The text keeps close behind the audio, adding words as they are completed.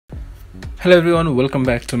Hello everyone, welcome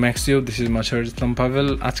back to Maxtubeee. This is Maxtubeee Pavel.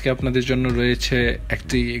 আজকে আপনাদের জন্য রয়েছে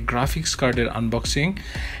একটি গ্রাফিক্স কার্ডের আনবক্সিং।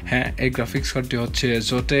 হ্যাঁ, এই গ্রাফিক্স কার্ডটি হচ্ছে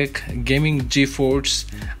Zotac Gaming GeForce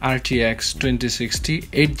RTX 2060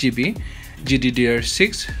 8GB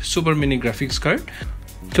GDDR6 super mini graphics card.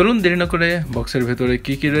 চলুন দেরি না করে বক্সের ভেতরে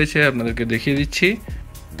কি রয়েছে আপনাদেরকে দেখিয়ে দিচ্ছি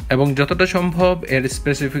এবং যতটা সম্ভব এর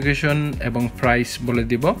স্পেসিফিকেশন এবং প্রাইস বলে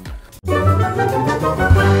দিব।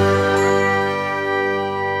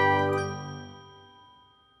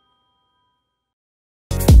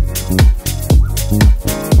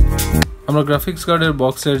 আমরা গ্রাফিক্স কার্ডের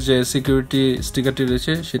বক্সের যে সিকিউরিটি স্টিকারটি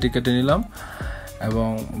রয়েছে সেটি কেটে নিলাম এবং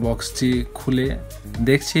বক্সটি খুলে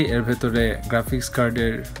দেখছি এর ভেতরে গ্রাফিক্স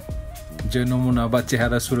কার্ডের যে নমুনা বা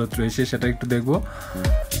চেহারা সুরত রয়েছে সেটা একটু দেখব।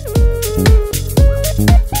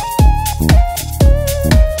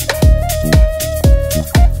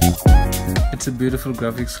 It's a beautiful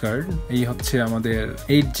graphics card. এই হচ্ছে আমাদের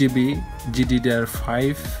 8GB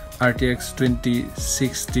GDDR5 RTX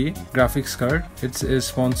 2060 graphics card. It's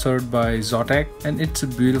sponsored by Zotac and it's a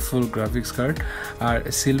beautiful graphics card. R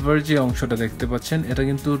silver যে অংশটা দেখতে পাচ্ছেন এটা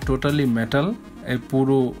কিন্তু টোটালি মেটাল। এই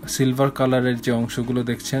পুরো সিলভার কালারের যে অংশগুলো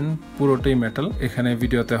দেখছেন পুরোটাই মেটাল। এখানে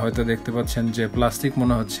ভিডিওতে হয়তো দেখতে পাচ্ছেন যে প্লাস্টিক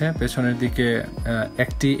মনে হচ্ছে। পেছনের দিকে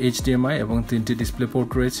একটি HDMI এবং 3টি ডিসপ্লে পোর্ট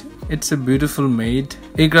রয়েছে। It's a beautiful made.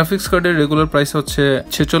 এই গ্রাফিক্স কার্ডের রেগুলার প্রাইস হচ্ছে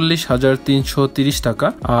 46,330 টাকা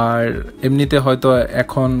আর এমনিতে হয়তো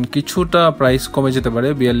এখন কিছুটা প্রাইস কমে যেতে পারে,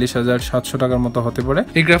 42,700 টাকার মতো হতে পারে।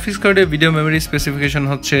 এই গ্রাফিক্স কার্ডের ভিডিও মেমোরি স্পেসিফিকেশন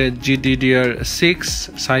হচ্ছে GDDR6,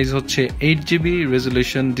 সাইজ হচ্ছে 8GB,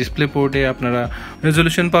 রেজলিউশন ডিসপ্লে পোর্টে আপনারা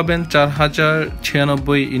রেজলিউশন পাবেন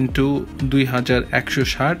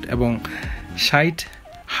 4096x2160 এবং 60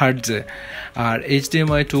 হার্টজে। আর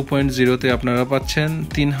HDMI 2.0 আপনারা পাচ্ছেন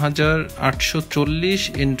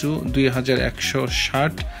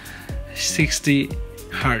 3840x2160 60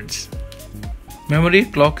 hertz. Memory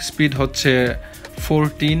clock speed হচ্ছে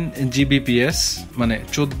 14 Gbps মানে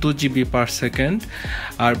 14 GB পার সেকেন্ড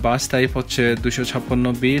আর বাস টাইপ হচ্ছে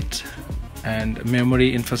 256 বিট and memory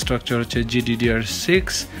infrastructure হচ্ছে GDDR6,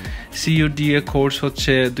 CUDA কোর্স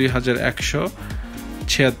হচ্ছে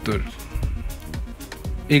 2176।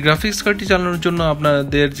 এই গ্রাফিক্স কার্ডটি চালানোর জন্য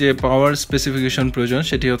আপনাদের যে পাওয়ার স্পেসিফিকেশন প্রয়োজন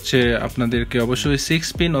সেটি হচ্ছে আপনাদেরকে অবশ্যই 6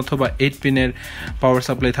 পিন অথবা 8 পিনের পাওয়ার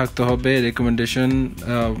সাপ্লাই থাকতে হবে। রেকমেন্ডেশন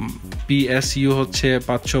PSU হচ্ছে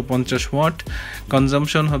 550 ওয়াট,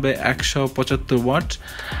 কনজাম্পশন হবে 175 ওয়াট।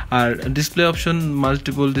 আর display option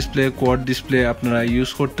multiple display, quad display আপনারা ইউজ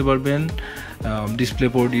করতে পারবেন ডিসপ্লে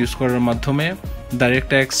পোর্ট ইউজ করার মাধ্যমে।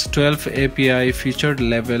 DirectX 12 API ফিচার্ড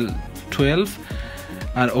লেভেল 12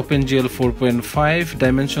 আর OpenGL 4.5।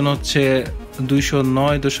 ডাইমেনশন হচ্ছে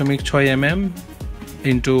 209.6 mm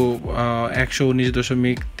into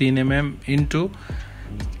 119.3 mm into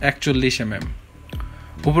 41 mm।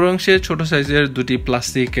 উপর অংশে ছোট সাইজের দুটি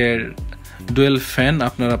প্লাস্টিকের ডুয়েল ফ্যান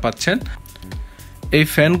আপনারা পাচ্ছেন। এই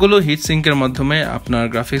ফ্যানগুলো হিট সিঙ্কের মাধ্যমে আপনার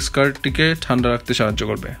গ্রাফিক্স কার্ডটিকে ঠান্ডা রাখতে সাহায্য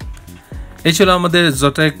করবে। এই ছিল আমাদের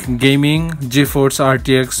Zotac Gaming GeForce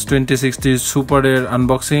RTX 2060 সুপারের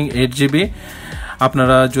আনবক্সিং 8GB।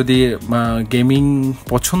 আপনারা যদি গেমিং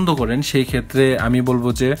পছন্দ করেন সেই ক্ষেত্রে আমি বলবো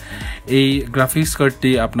যে এই গ্রাফিক্স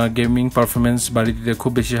কার্ডটি আপনার গেমিং পারফরমেন্স বাড়িয়ে দিতে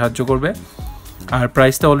খুব বেশি সাহায্য করবে। আর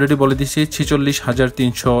প্রাইসটা অলরেডি বলে দিচ্ছি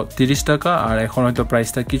 46,330 টাকা আর এখন হয়তো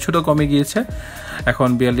প্রাইসটা কিছুটা কমে গিয়েছে, এখন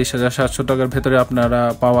 42,700 টাকার ভেতরে আপনারা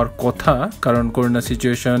পাওয়ার কথা, কারণ করোনা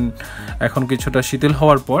সিচুয়েশন এখন কিছুটা শিথিল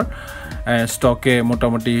হওয়ার পর স্টকে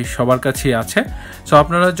মোটামুটি সবার কাছেই আছে। সো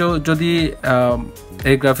আপনারা যদি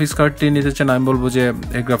এই গ্রাফিক্স কার্ডটি নিতে চান আমি বলবো যে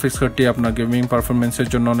এই গ্রাফিক্স কার্ডটি আপনার গেমিং পারফরমেন্সের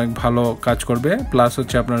জন্য অনেক ভালো কাজ করবে। প্লাস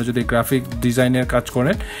হচ্ছে আপনারা যদি গ্রাফিক ডিজাইনের কাজ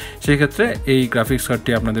করেন সেই ক্ষেত্রে এই গ্রাফিক্স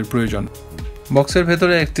কার্ডটি আপনাদের প্রয়োজন। বক্সের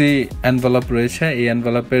ভেতরে একটি এনভেলপ রয়েছে। এই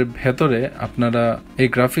এনভেলপের ভেতরে আপনারা এই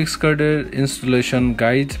গ্রাফিক্স কার্ডের ইনস্টলেশন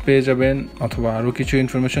গাইড পেয়ে যাবেন অথবা আরও কিছু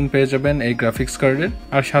ইনফরমেশন পেয়ে যাবেন এই গ্রাফিক্স কার্ডের,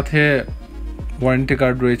 আর সাথে ওয়ারেন্টি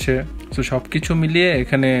কার্ড রয়েছে। তো সব কিছু মিলিয়ে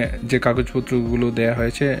এখানে যে কাগজপত্রগুলো দেওয়া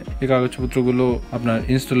হয়েছে এই কাগজপত্রগুলো আপনার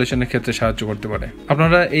ইনস্টলেশনের ক্ষেত্রে সাহায্য করতে পারে।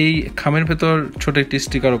 আপনারা এই খামের ভেতর ছোট একটি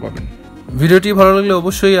স্টিকারও পাবেন। ভিডিওটি ভালো লাগলে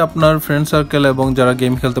অবশ্যই আপনার ফ্রেন্ড সার্কেল এবং যারা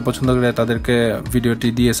গেম খেলতে পছন্দ করে তাদেরকে ভিডিওটি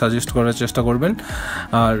দিয়ে সাজেস্ট করার চেষ্টা করবেন।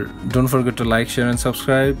 আর don't forget to like, share and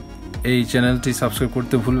subscribe. এই চ্যানেলটি সাবস্ক্রাইব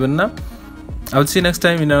করতে ভুলবেন না। I will see you next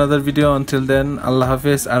time in another video. Until then, আল্লাহ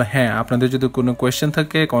হাফেজ। আর হ্যাঁ, আপনাদের যদি কোনো কোয়েশ্চেন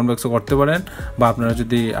থাকে কমেন্ট বক্সে করতে পারেন, বা আপনারা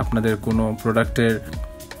যদি আপনাদের কোনো প্রোডাক্টের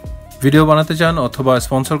ভিডিও বানাতে চান অথবা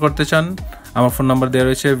স্পন্সর করতে চান আমার ফোন নাম্বার দেওয়া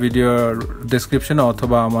রয়েছে ভিডিওর ডেসক্রিপশনে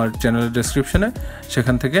অথবা আমার চ্যানেলের ডেসক্রিপশনে,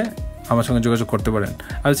 সেখান থেকে আমার সঙ্গে যোগাযোগ করতে পারেন।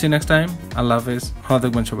 I will see next time. আল্লাহ হাফেজ, ভালো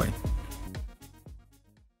থাকবেন সবাই।